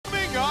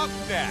Up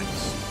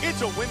next,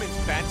 it's a women's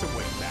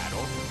bantamweight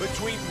battle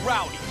between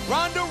Rowdy,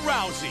 Ronda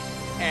Rousey,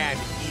 and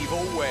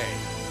Evil Way.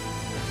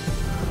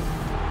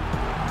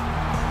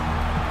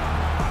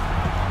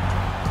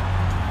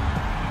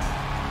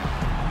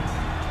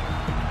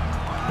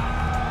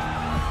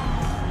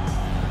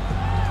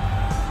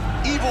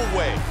 Evil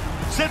Way,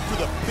 set for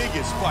the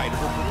biggest fight of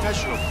her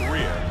professional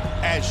career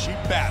as she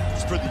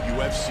battles for the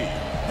UFC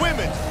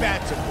Women's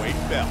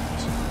Bantamweight belt.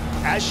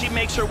 As she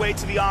makes her way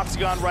to the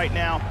octagon right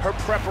now, her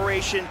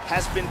preparation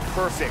has been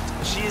perfect.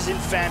 She is in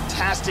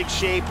fantastic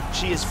shape,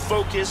 she is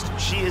focused,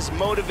 she is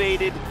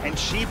motivated, and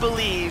she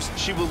believes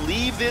she will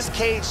leave this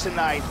cage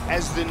tonight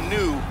as the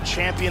new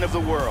champion of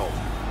the world.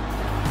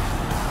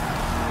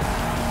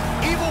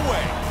 Evil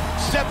Way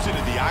steps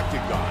into the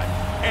octagon,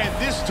 and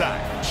this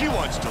time, she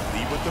wants to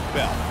lead with the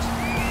belt.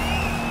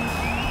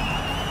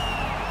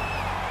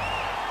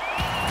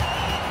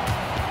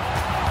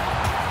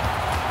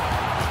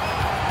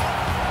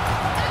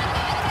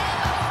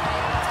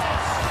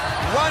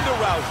 Ronda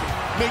Rousey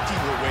making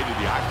her way to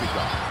the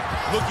octagon,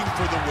 looking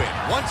for the win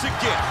once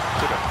again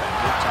to defend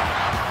her title.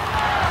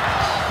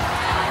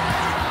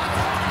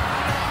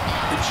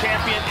 The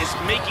champion is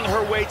making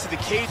her way to the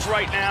cage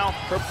right now.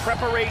 Her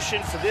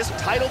preparation for this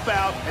title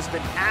bout has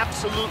been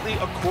absolutely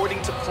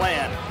according to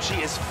plan. She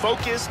is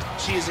focused,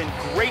 she is in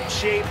great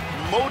shape,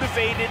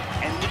 motivated,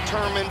 and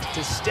determined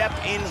to step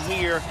in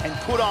here and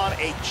put on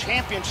a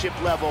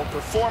championship-level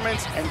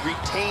performance and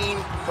retain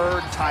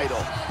her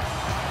title.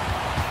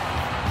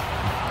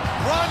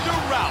 Ronda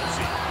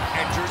Rousey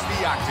enters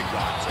the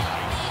octagon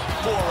tonight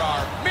for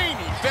our main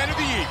event of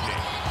the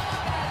evening.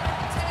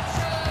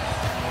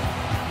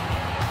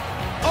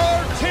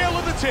 Our tale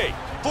of the tape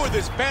for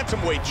this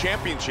Bantamweight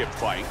Championship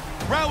fight.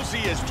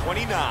 Rousey is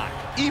 29.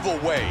 Evil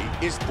Way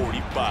is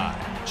 45.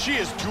 She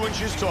is 2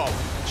 inches taller.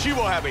 She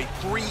will have a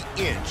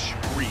 3-inch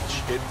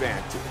reach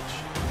advantage.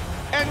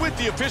 And with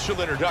the official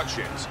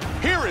introductions,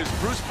 here is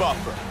Bruce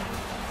Buffer.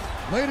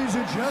 Ladies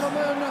and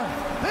gentlemen,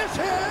 this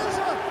is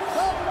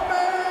the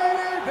main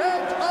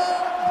event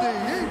of the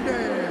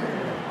evening.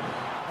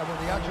 And when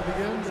the action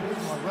begins,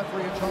 our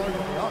referee in charge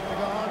of the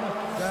octagon,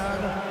 Dan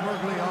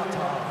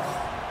Mergliata.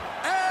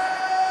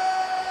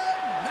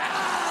 And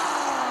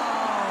now,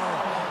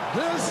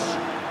 this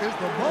is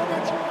the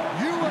moment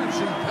UFC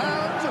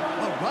fans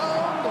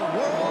around the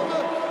world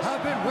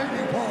have been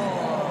waiting for.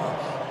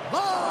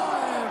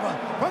 Live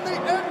from the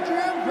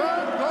MGM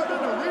Grand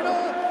Garden Arena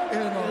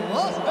in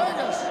Las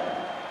Vegas.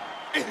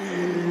 It's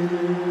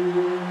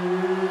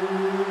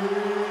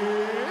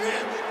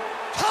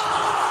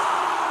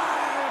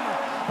time!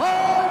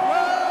 Five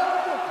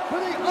rounds for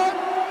the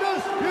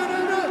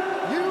undisputed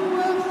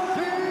UFC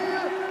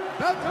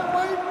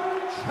Bantamweight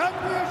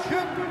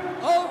Championship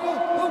of the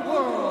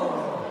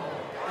world.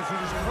 This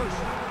is first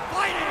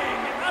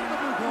fighting out of the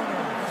blue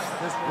corner.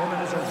 This woman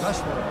is a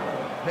wrestler,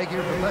 making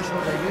her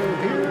professional debut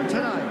here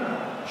tonight.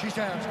 She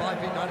stands 5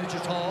 feet 9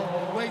 inches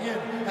tall, weighing in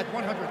at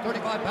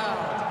 135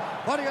 pounds.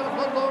 Fighting out of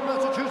Ludlow,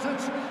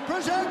 Massachusetts,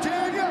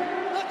 presenting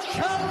the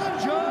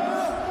challenger,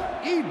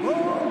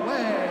 Evil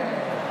Way.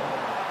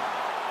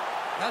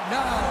 And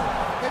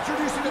now,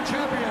 introducing the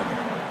champion,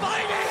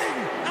 fighting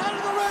out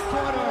of the red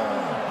corner.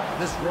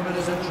 This woman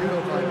is a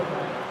judo fighter,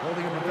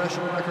 holding a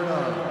professional record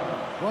of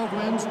 12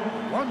 wins,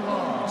 1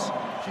 loss.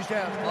 She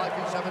stands 5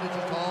 feet 7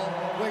 inches tall,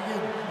 weighing in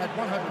at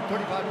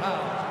 135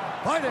 pounds.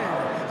 Fighting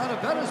out of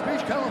Venice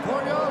Beach,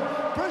 California,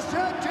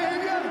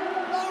 presenting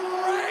the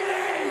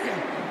reigning,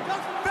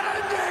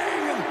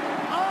 defending,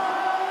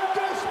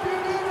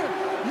 undisputed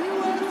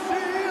UFC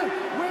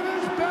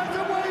Women's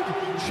Bantamweight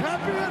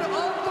Champion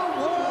of the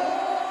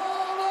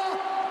World,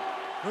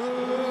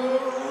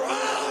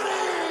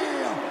 Rowdy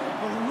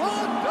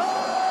Ronda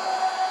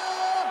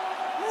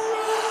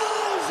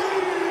Rousey.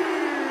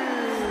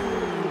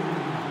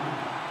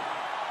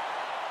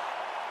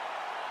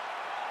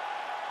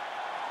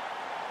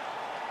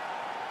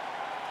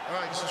 All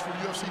right, this is for the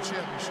UFC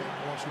Championship.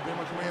 I want you to obey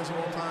my commands at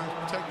all times,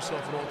 protect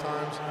yourself at all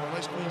times. I want a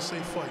nice, clean,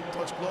 safe fight.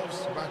 Touch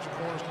gloves, back your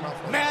corners, come out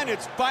fight. Man,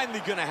 it's finally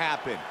gonna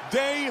happen.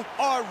 They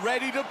are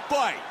ready to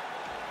fight.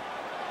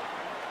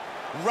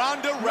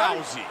 Ronda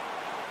Rousey,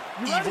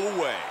 Evil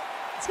Way.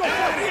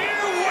 And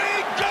here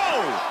we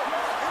go!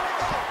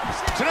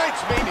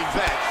 Tonight's main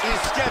event is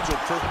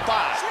scheduled for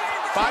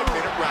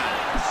 5-minute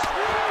rounds.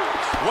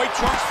 White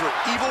trunks for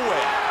Evil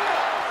Way,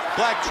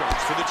 black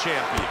trunks for the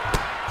champion.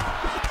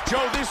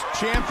 Joe, this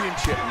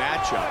championship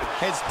matchup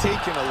has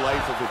taken a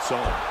life of its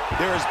own.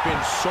 There has been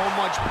so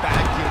much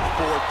back and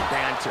forth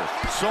banter,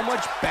 so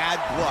much bad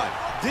blood.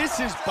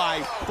 This is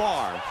by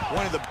far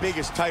one of the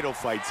biggest title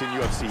fights in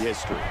UFC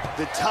history.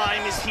 The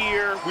time is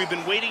here. We've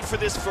been waiting for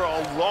this for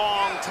a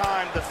long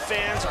time. The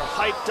fans are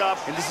hyped up,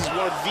 and this is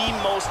one of the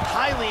most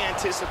highly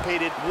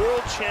anticipated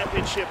World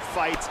Championship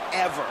fights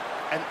ever.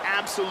 An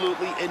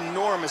absolutely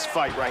enormous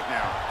fight right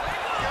now.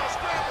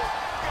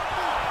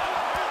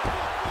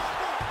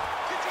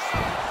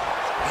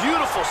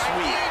 Beautiful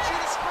sweep.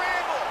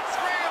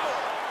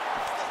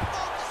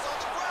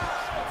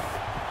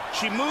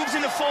 She moves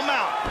into full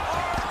mount.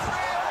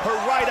 Her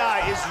right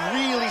eye is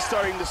really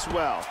starting to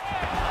swell.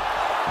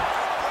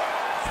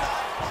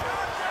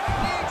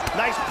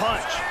 Nice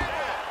punch.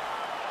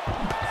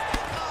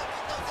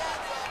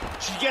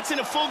 She gets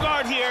into full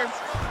guard here.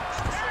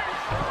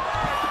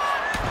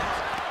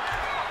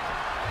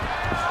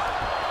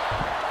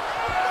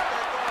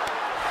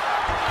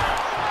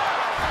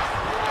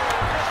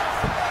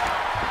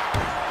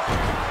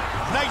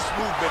 Nice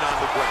movement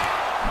on the ground.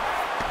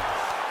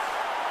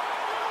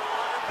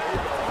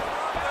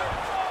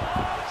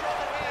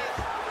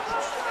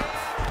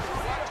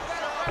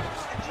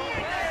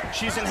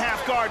 She's in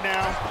half guard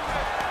now.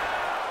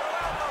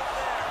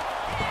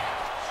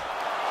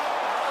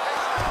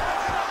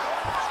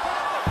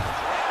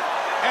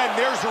 And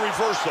there's a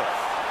reversal.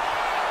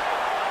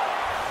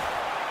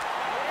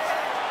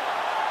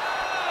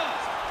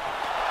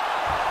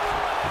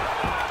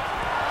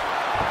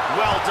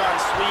 Well done,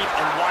 sweep,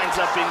 and winds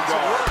up in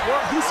guard.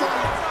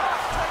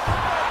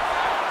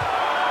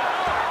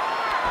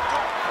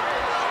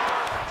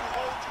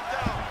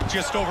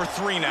 Just over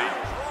 3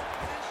 now.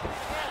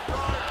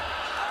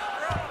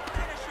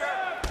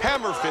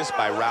 Hammer fist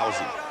by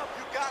Rousey.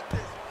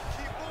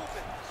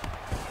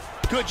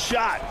 Good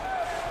shot.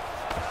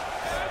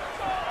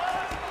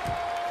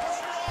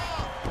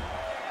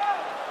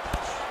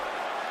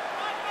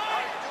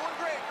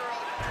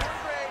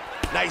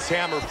 Nice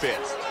hammer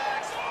fist.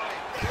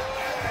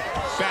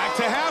 Back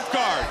to half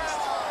guard.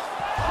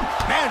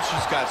 Man,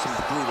 she's got some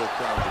brutal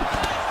grounding.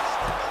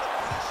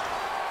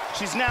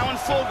 She's now in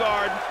full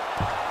guard.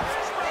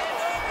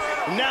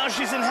 Now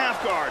she's in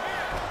half guard.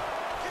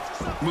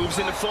 Moves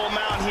into full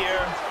mount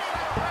here.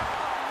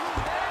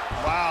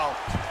 Wow.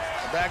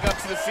 Back up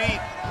to the feet.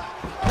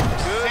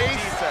 Good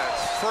defense.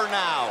 For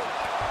now.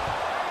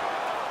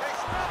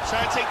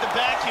 Trying to take the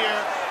back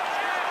here.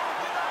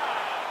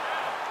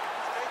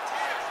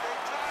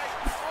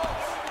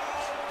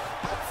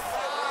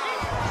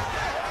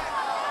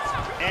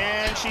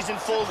 And she's in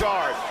full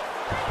guard.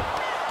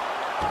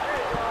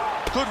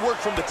 Good work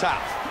from the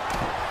top.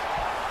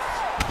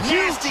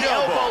 Nasty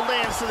elbow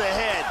lands to the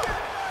head.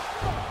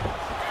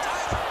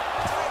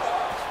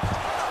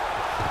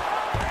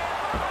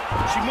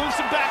 She moves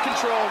some back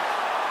control.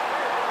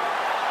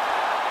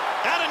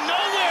 Out of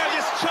nowhere,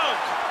 this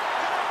choke.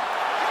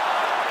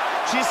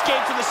 She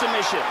escaped from the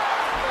submission.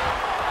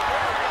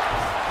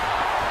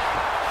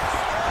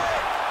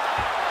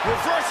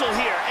 Reversal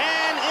here,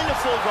 and into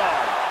full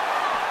guard.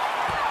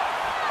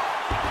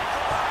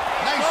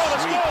 Nice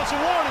let's sweep. go, it's a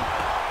warning.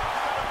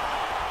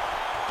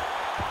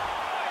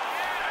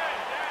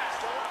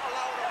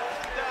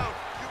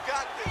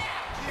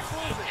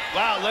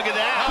 Wow, look at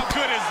that. How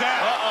good is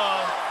that?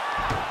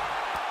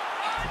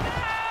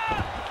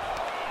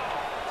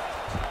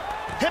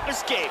 Hip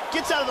escape,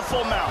 gets out of the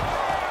full mount.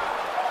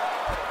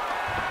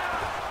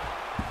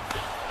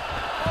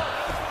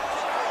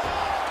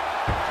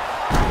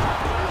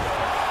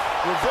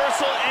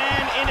 Reversal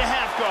and into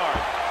half guard.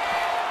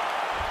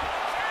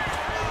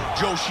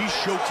 Joe, she's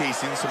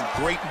showcasing some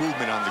great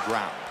movement on the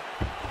ground.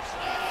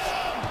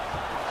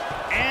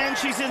 And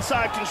she's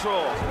inside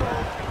control.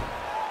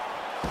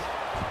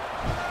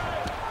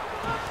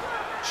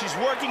 She's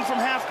working from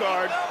half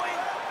guard.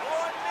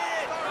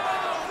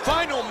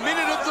 Final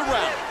minute of the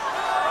round.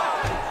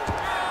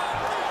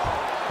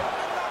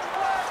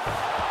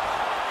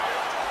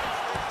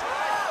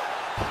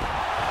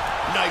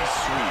 Nice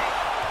sweep.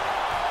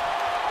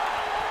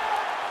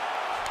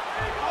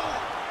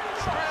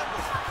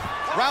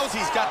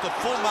 Rousey's got the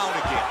full mount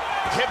again.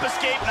 Hip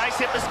escape, nice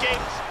hip escape.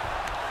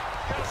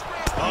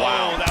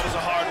 Wow. Oh, that was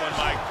a hard one,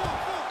 Mike.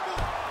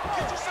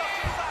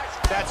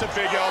 That's a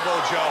big elbow,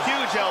 Joe.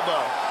 Huge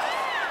elbow.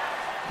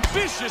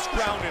 Vicious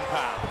ground and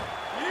pound.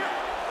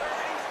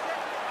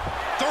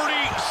 30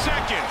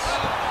 seconds.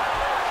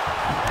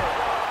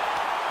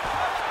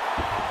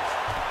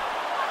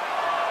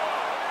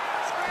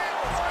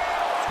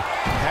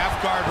 Half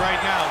guard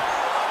right now.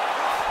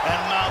 And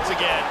mounts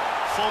again.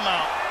 Full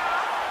mount.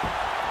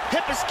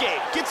 Hip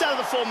escape. Gets out of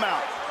the full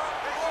mount.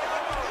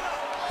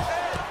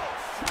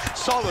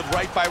 Solid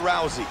right by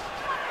Rousey.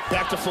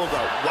 Back to full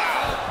guard.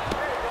 Wow.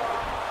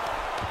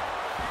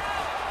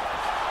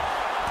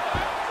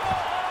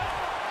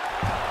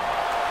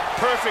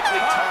 Perfectly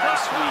timed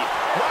sweep.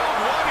 Round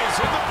 1 is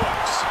in the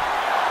books.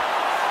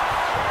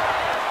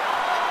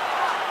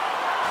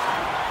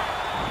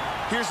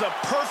 Here's a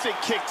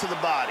perfect kick to the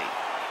body.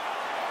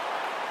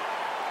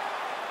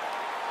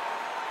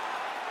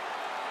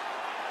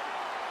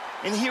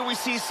 And here we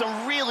see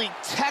some really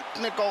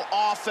technical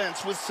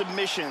offense with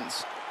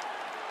submissions.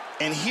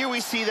 And here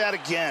we see that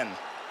again.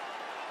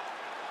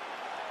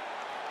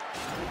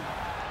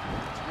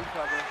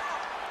 Recover.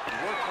 You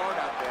work hard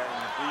out there and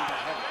you breathe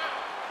heavy.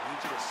 I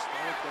need you to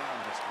slow it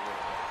down just a little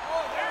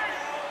bit.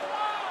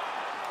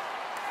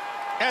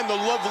 And the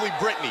lovely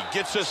Brittany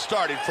gets us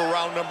started for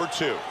round number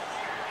 2. You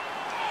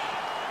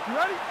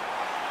ready?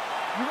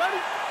 You ready?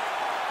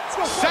 Let's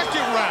go.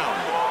 Second round.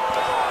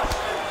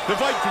 The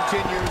fight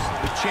continues.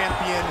 The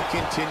champion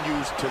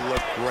continues to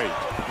look great.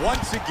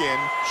 Once again,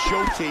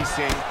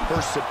 showcasing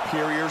her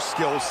superior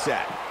skill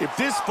set. If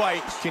this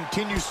fight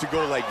continues to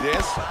go like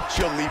this,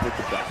 she'll leave with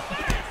the belt.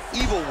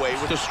 Evil Way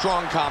with a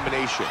strong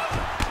combination.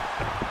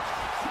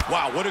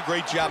 Wow, what a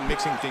great job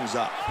mixing things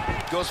up.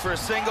 Goes for a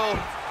single.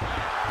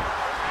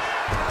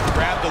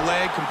 Grab the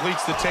leg,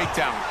 completes the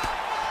takedown.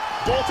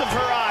 Both of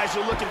her eyes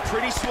are looking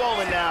pretty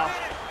swollen now.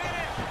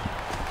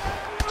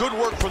 Good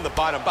work from the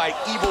bottom by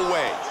Evil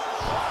Way.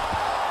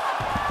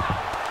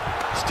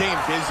 Staying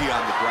busy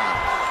on the ground.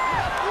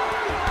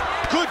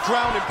 Good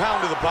ground and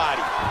pound to the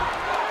body.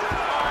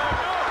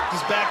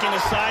 He's back into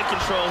side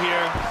control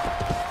here.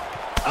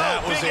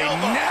 That was a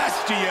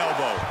nasty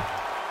elbow.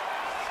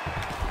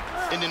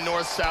 Into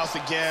north-south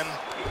again.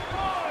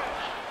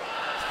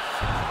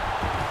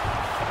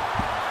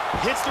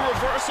 Hits the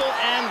reversal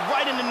and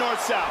right into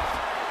north-south.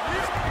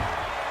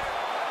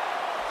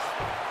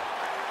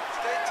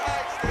 Stay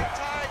tight, stay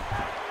tight.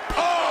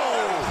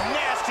 Oh!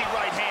 Nasty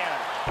right hand.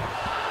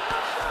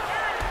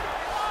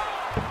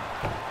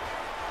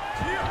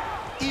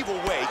 Evil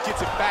Way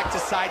gets it back to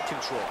side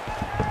control.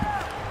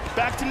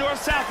 Back to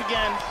north-south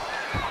again.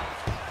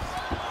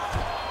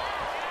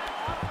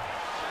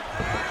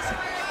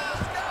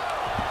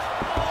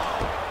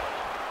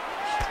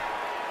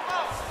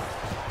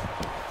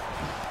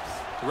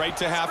 Right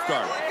to half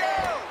guard.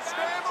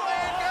 Scramble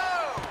and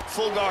go.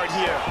 Full guard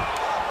here.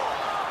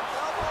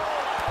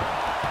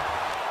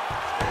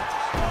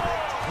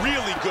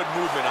 Really good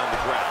movement on the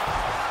ground.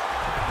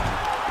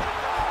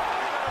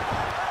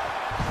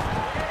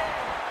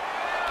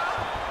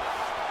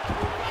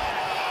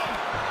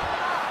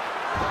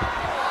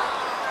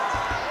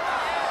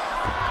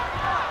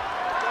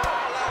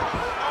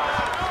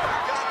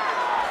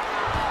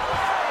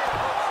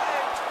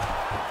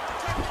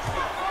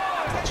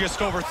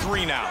 Just over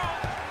 3 now.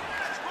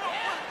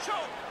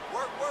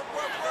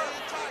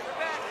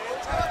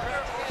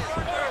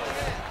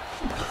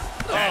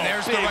 And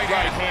there's the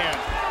right hand.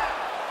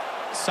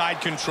 Side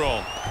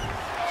control.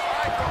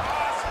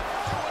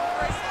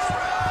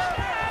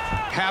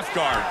 Half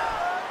guard.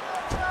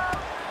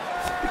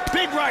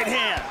 Big right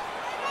hand.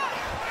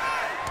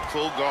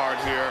 Full guard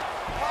here.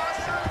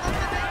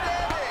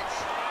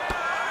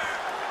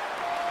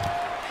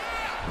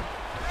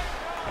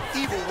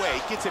 Evil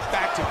Way gets it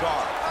back to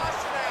guard.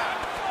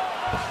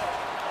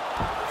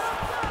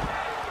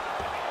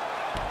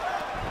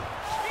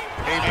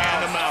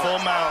 And a mount. Full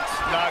mount.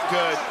 Not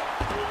good.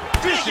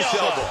 Vicious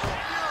elbow.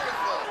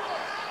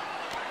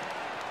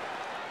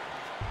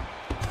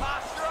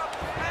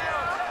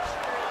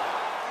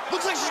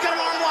 Looks like she's got an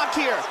arm lock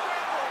here.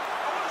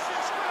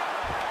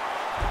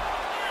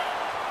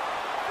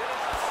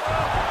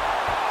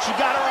 She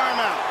got her arm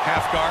out.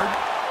 Half guard.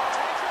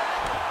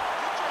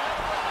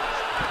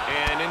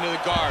 And into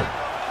the guard.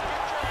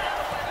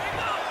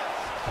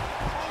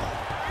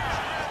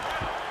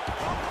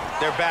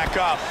 They're back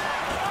up.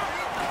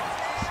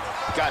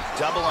 Got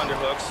double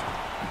underhooks.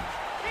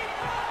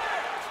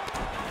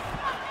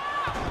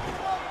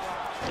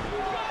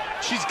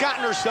 She's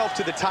gotten herself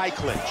to the tie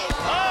clinch.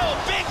 Oh,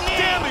 big knee.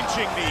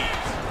 Damaging knee.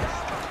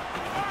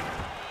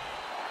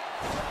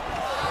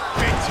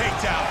 Big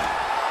takedown.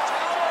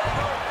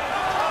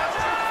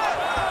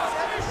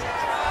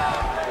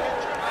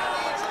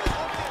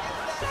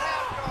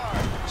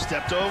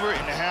 Stepped over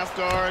into half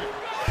guard.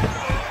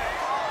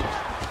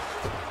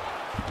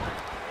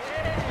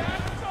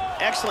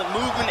 Excellent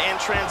movement and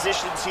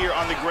transitions here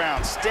on the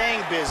ground.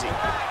 Staying busy.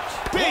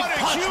 Big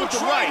punch with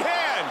the right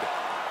hand.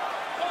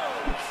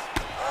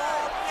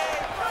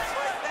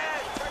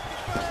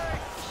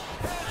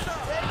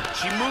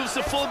 She moves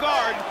to full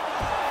guard.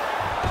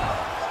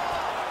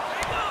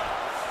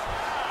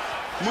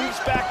 Moves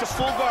back to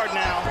full guard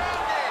now.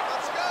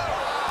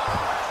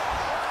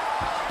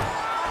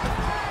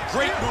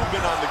 Great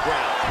movement on the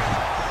ground.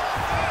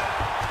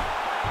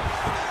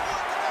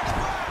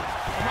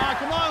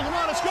 Come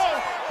on, let's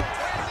go.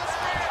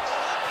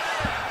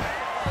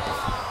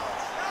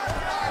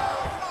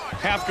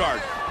 Half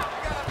guard.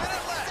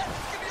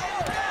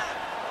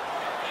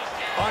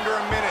 Under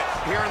a minute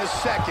here in the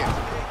second.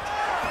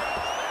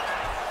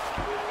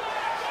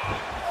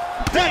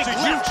 That's a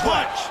huge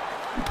punch.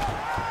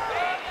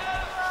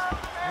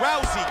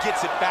 Rousey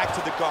gets it back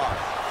to the guard.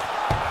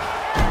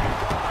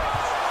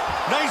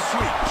 Nice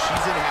sweep.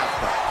 She's in half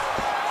guard.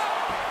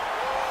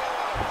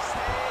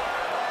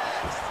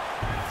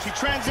 She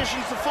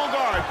transitions to full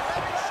guard.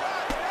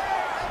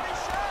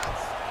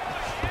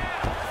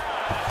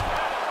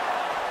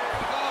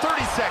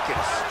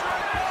 Seconds.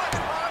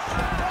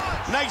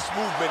 Nice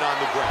movement on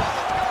the ground.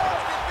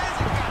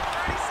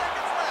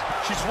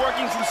 She's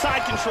working from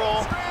side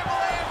control.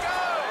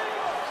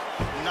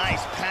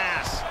 Nice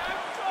pass.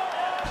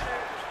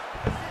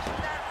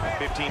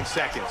 15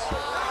 seconds.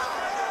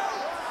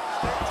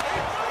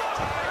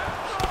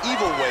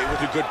 Evil Way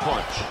with a good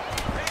punch.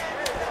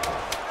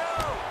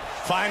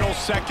 Final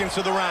seconds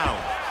of the round.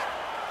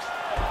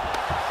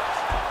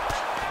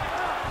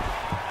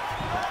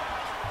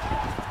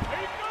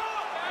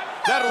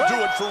 That'll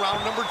do it for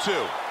round number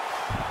 2.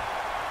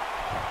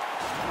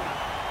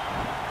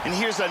 And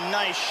here's a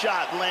nice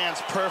shot,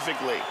 lands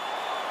perfectly.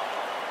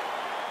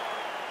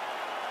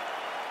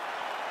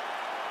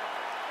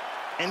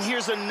 And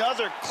here's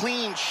another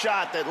clean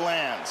shot that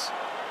lands.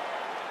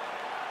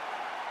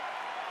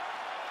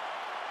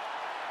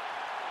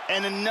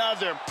 And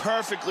another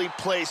perfectly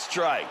placed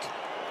strike.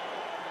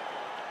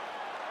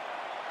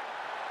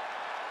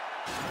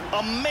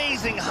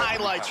 Amazing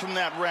highlights from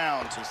that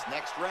round. This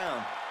next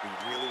round, we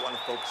really want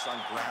to focus on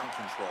ground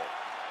control.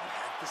 You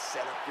have to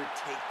set up your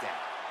takedown.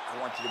 I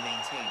want you to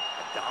maintain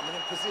a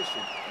dominant position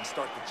and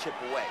start to chip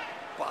away.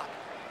 But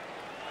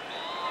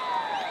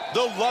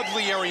the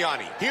lovely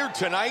Ariani, here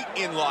tonight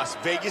in Las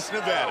Vegas,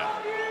 Nevada.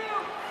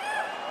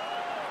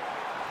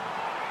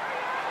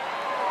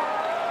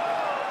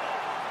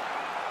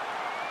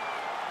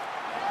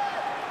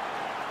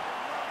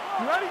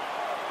 You ready?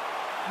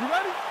 You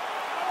ready?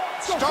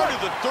 Started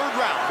the third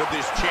round of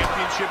this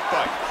championship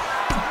fight.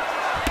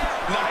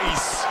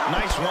 Nice.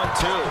 Nice 1-2.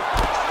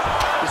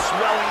 The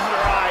swelling in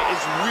her eye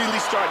is really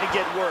starting to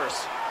get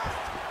worse.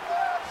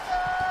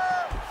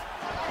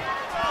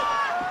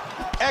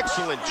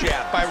 Excellent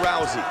jab by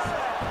Rousey.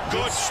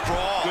 Good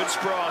sprawl. Good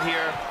sprawl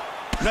here.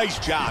 Nice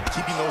job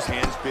keeping those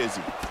hands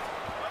busy.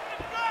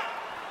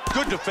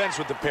 Good defense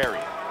with the parry.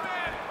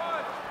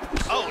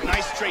 Oh,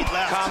 nice straight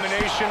left.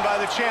 Combination by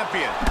the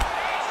champion.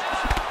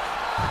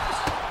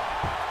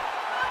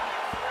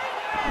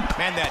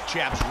 Man, that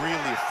jab's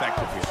really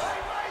effective here.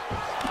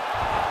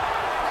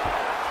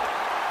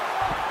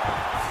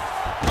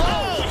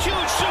 Oh,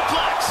 huge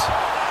suplex.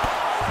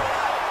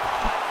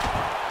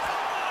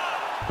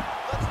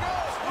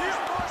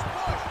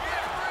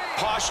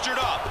 Postured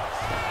up.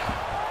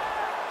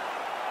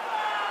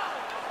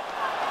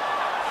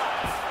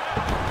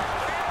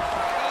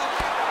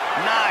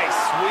 Nice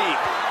sweep.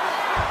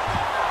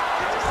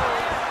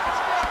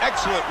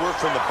 Excellent work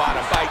from the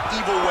bottom by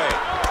Evil Way.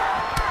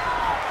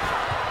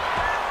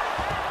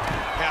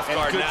 Half And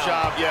guard good now.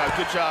 job, yeah,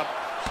 good job.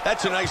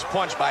 That's a nice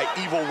punch by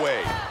Evil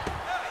Way.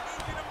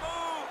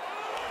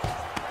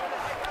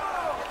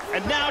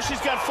 And now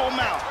she's got full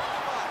mount.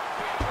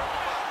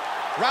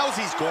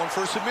 Rousey's going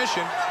for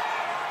submission.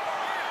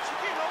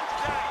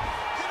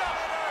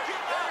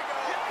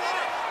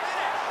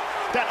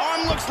 That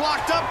arm looks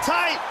locked up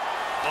tight.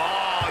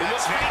 Oh, It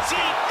looks pretty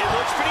deep. It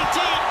looks pretty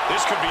deep.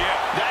 This could be it.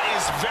 That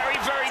is very,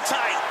 very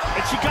tight.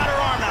 And she got her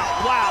arm out.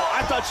 Wow,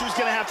 I thought she was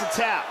going to have to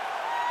tap.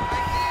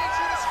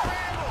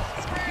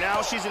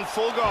 Now she's in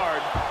full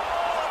guard.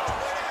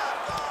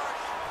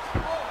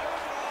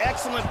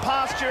 Excellent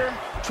posture.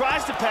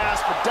 Tries to pass,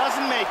 but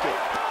doesn't make it.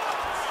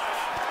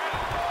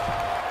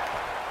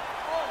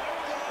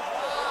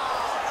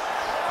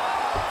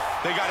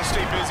 They got to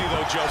stay busy,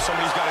 though, Joe.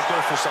 Somebody's got to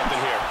go for something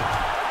here.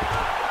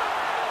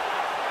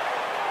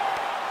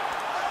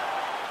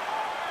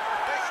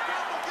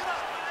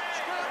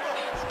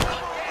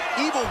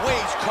 Evil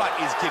Way's cut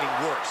is getting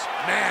worse.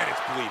 Man,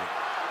 it's bleeding.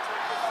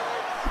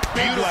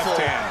 Big Beautiful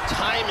left hand.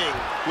 timing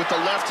with the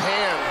left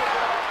hand.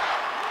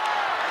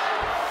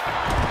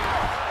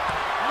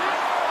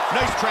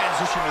 Nice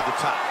transition to the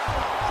top.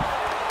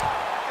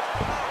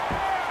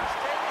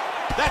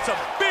 That's a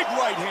big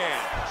right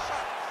hand.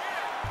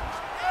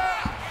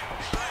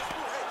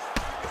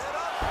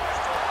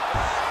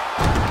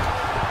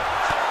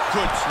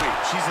 Good sweep.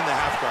 She's in the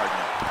half guard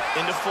now.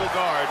 Into full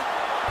guard.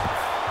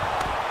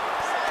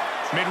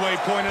 Midway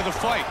point of the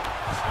fight.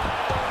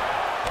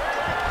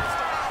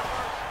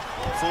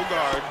 Full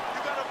guard.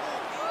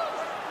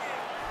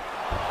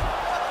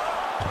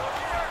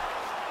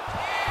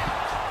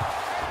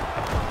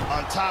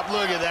 On top,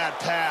 look at that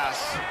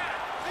pass.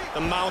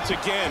 The mount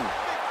again.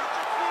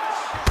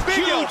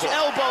 Big huge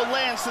elbow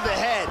lands to the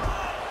head.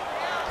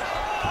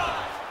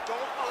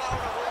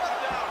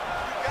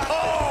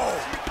 Oh!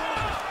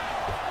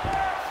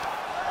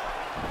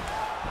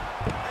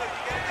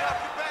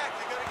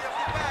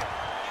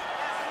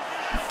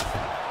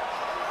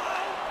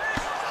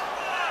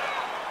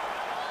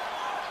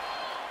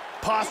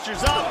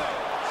 Postures up.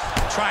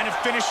 Trying to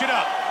finish it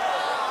up.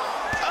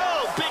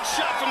 Oh, big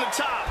shot from the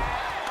top.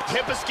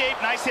 Hip escape,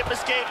 nice hip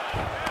escape.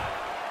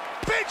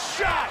 Big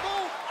shot!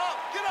 move up,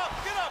 get up,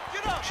 get up,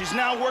 get up. She's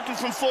now working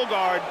from full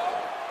guard.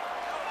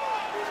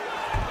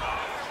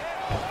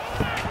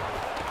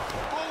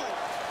 Move,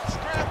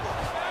 scramble,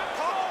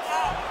 come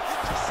out,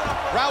 get yourself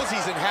up.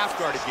 Rousey's in half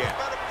guard again.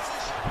 Better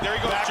position. There he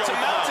goes, Back Joe. to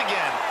mount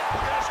again. You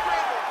gotta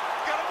scramble,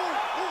 you gotta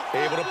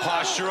move. Able to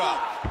posture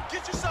up.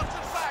 Get yourself to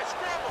the side,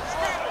 scramble,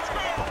 scramble,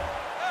 scramble.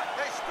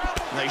 Hey,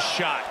 scramble. Nice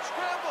shot.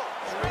 Scramble,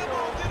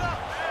 scramble, get up.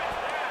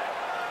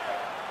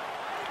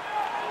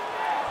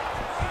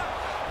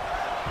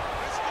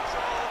 It's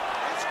control,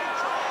 it's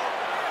control.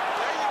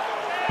 There you go.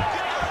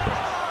 Get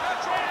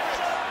there.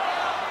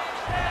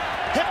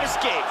 Hip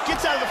escape,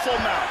 gets out of the full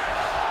mount.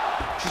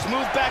 She's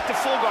moved back to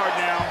full guard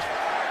now.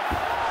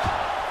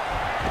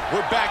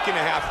 We're back into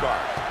half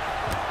guard.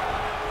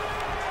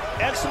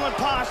 Excellent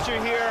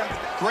posture here.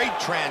 Great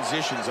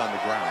transitions on the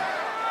ground.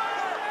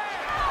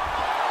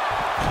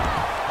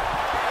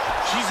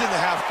 She's in the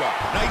half guard.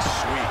 Nice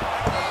sweep.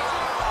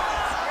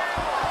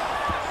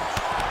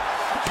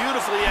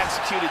 Beautifully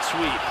executed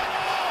sweep.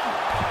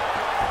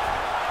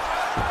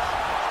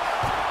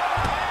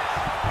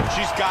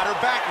 She's got her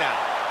back now.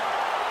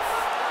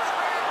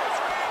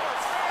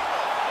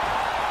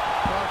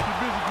 Keep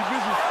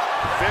busy.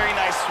 Very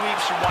nice sweep.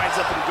 She winds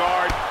up in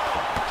guard.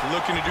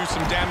 Looking to do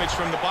some damage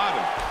from the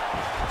bottom.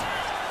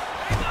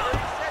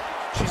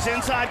 She's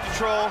inside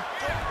control.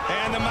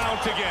 And the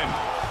mount again.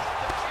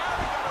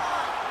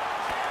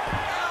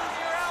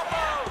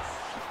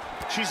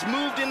 She's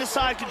moved into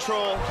side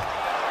control.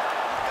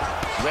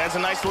 Lands a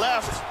nice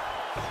left.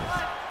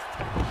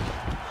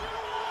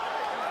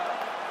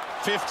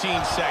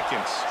 15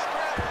 seconds.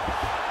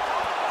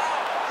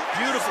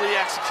 Beautifully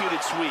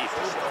executed sweep.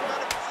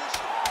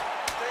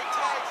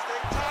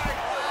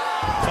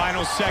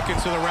 Final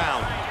seconds of the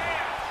round.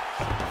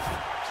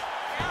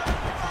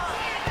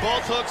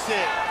 Both hooks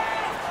in.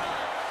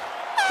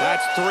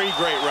 That's 3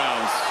 great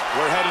rounds.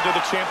 We're headed to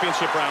the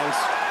championship rounds.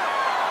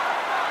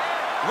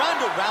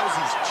 Ronda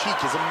Rousey's cheek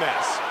is a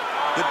mess.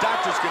 The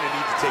doctor's going to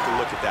need to take a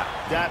look at that.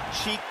 That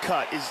cheek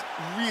cut is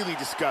really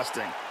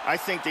disgusting. I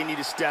think they need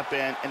to step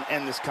in and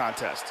end this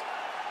contest.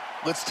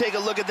 Let's take a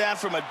look at that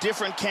from a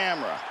different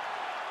camera.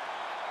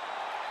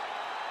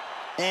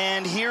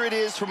 And here it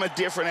is from a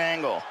different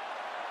angle.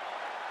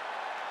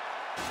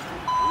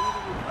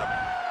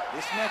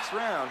 This next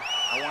round,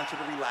 I want you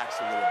to relax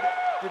a little bit.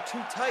 You're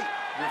too tight.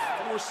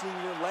 You're forcing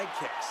your leg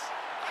kicks.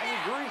 I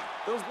agree.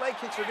 Those leg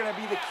kicks are going to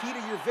be the key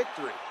to your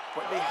victory,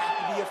 but they have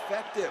to be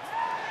effective.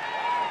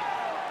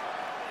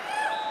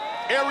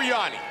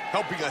 Ariani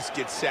helping us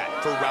get set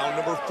for round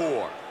number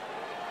 4.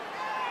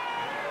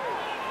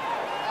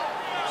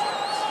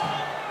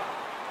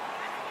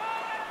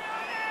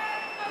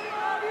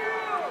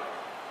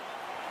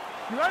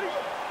 You ready?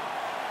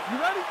 You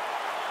ready?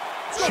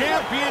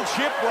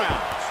 Championship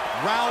rounds.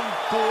 Round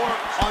 4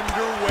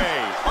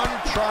 underway.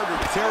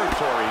 Uncharted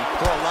territory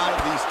for a lot of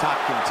these top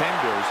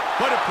contenders,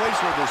 but a place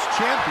where this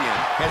champion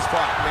has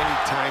fought many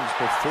times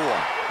before.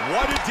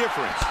 What a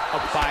difference, a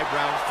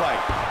 5-round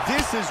fight.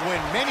 This is when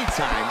many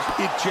times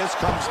it just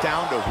comes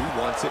down to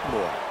who wants it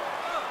more.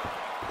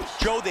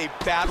 Joe, they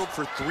battled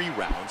for 3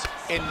 rounds,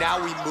 and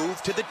now we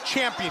move to the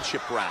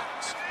championship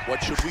rounds.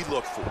 What should we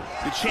look for?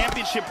 The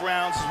championship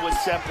rounds is what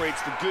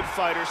separates the good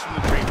fighters from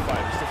the great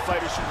fighters. The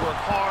fighters who work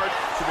hard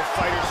to the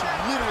fighters who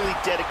literally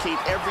dedicate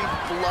every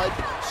blood,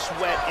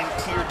 sweat, and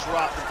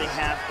teardrop that they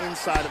have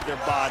inside of their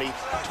body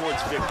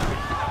towards victory.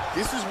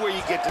 This is where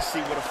you get to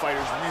see what a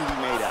fighter's really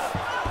made out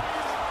of.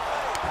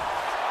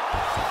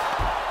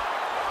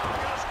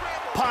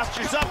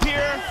 Posture's up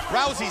here.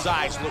 Rousey's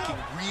eyes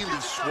looking really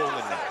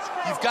swollen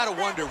now. You've got to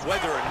wonder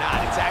whether or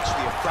not it's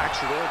actually a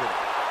fractured organ.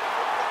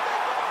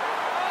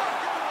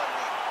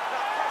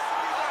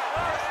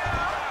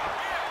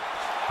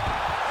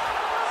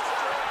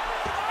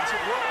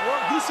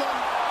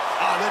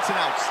 Oh, that's an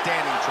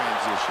outstanding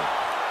transition.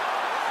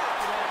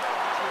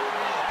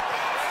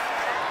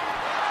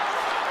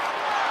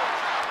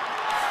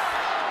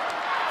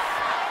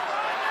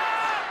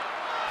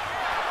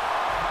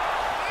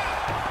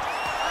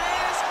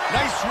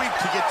 Nice sweep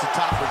to get to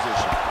top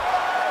position.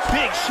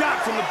 Big shot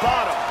from the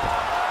bottom.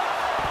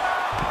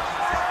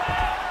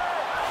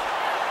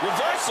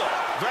 Reversal.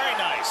 Very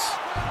nice.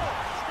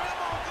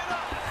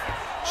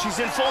 She's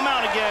in full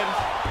mount again.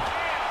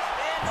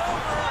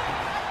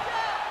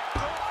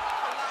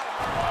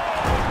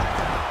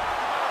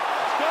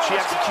 She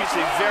executes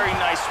a very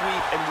nice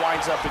sweep and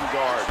winds up in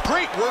guard.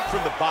 Great work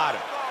from the bottom.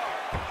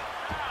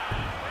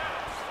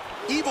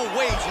 Evil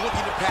Waves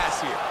looking to pass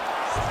here.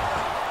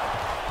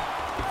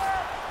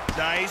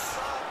 Nice.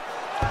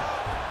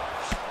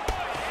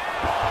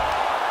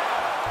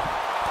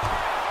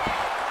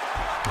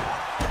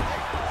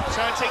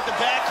 Trying to take the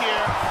back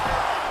here.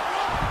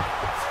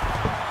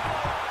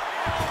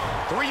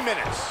 3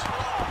 minutes.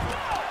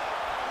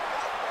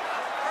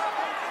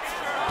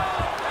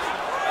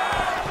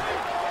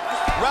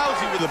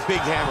 Rousey with a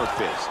big hammer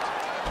fist.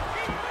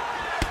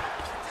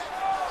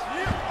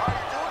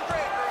 Doing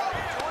great, girl.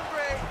 Doing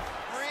great.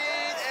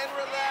 Breathe and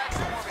relax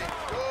for me.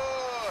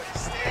 Good.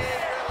 Stay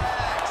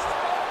relaxed.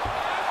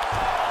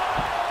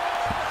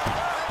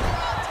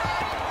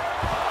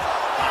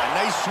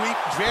 Nice sweep.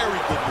 Very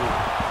good move.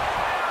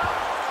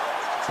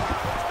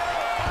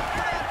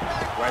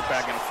 Right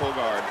back in full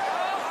guard.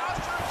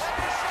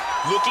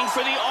 Looking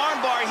for the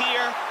armbar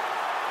here.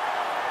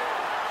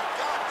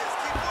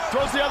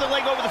 Throws the other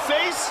leg over the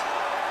face.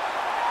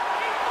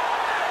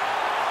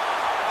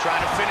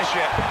 Trying to finish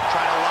it.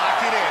 Trying to lock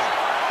it in.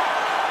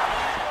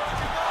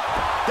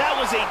 That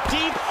was a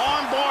deep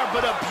armbar,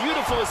 but a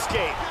beautiful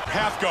escape.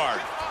 Half guard.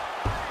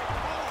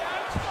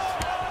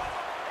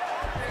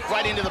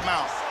 Right into the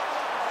mouth.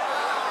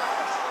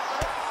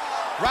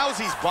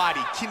 Rousey's body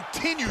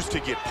continues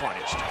to get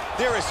punished.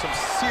 There is some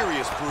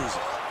serious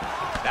bruising.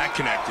 That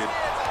connected.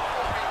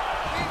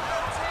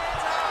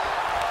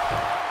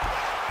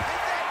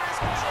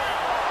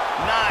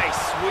 Nice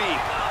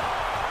sweep.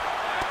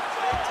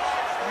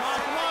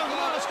 Come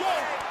on, let's go.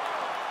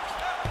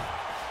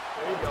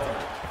 There you go.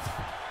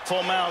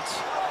 Full mount.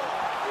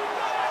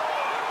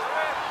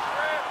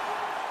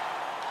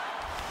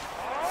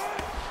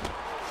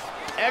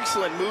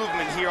 excellent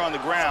movement here on the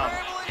ground.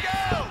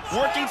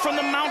 Working from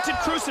the mounted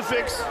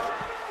crucifix.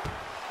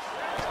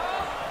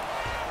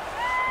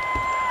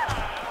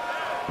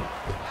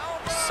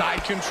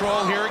 Side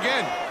control here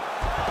again.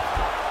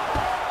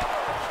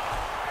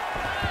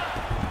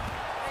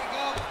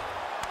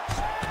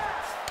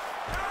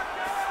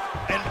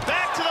 And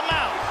back to the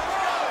mount.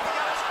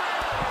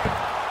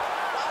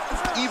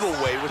 Evil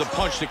way with a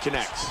punch that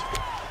connects.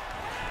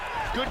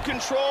 Good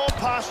control,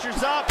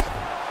 postures up.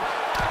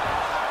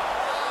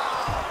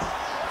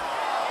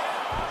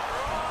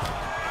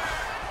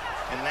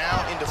 And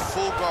now into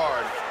full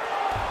guard.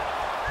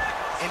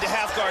 Into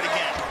half guard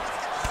again.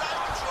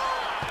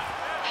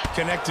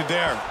 Connected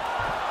there.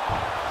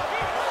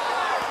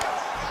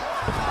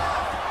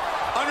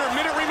 Under a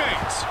minute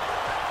remains.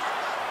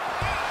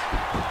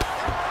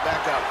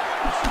 Back up.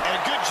 And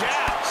a good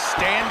jab.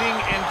 Standing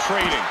and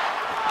trading.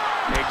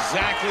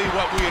 Exactly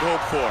what we had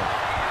hoped for.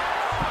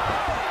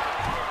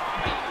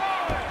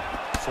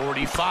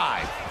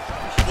 45.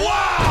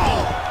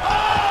 Wow!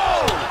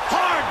 Oh!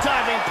 Hard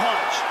diving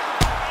punch.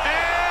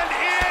 And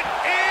it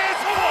is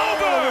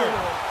over!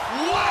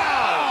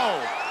 Wow!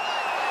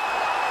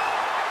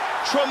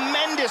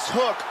 Tremendous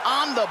hook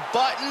on the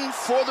button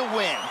for the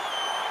win.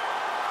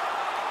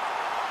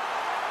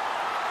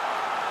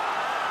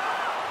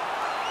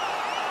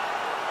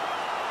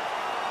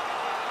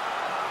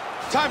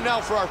 Time now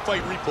for our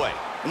fight replay.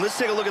 And let's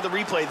take a look at the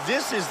replay.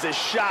 This is the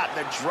shot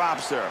that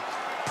drops her.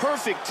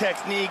 Perfect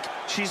technique.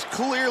 She's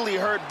clearly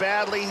hurt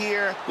badly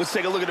here. Let's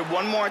take a look at it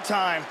one more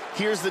time.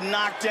 Here's the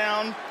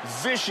knockdown.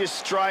 Vicious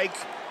strike.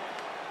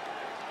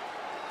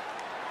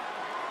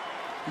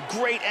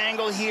 Great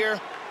angle here.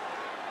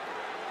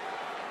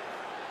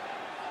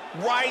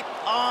 Right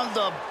on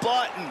the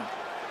button.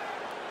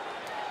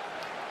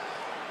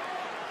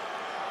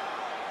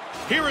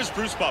 Here is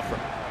Bruce Buffer.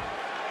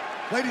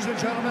 Ladies and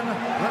gentlemen,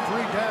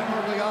 referee Dan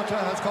Murgliata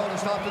has called a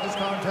stop to this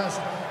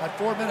contest at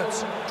 4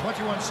 minutes,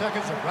 21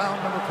 seconds of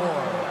round number 4.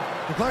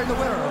 Declaring the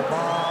winner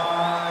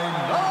by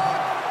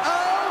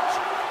knockout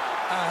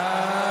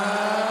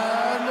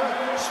and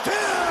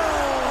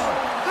still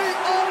the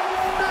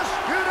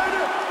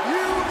undisputed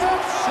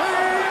UFC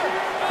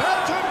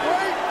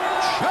Bantamweight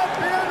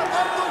Champion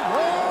of the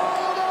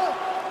World,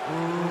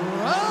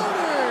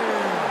 Rowdy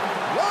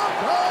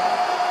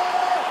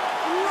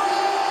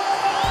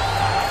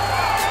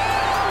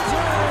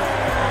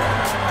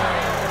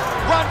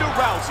Ronda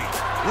Rousey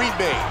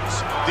remains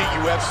the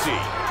UFC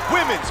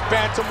Women's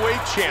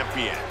Bantamweight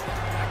Champion.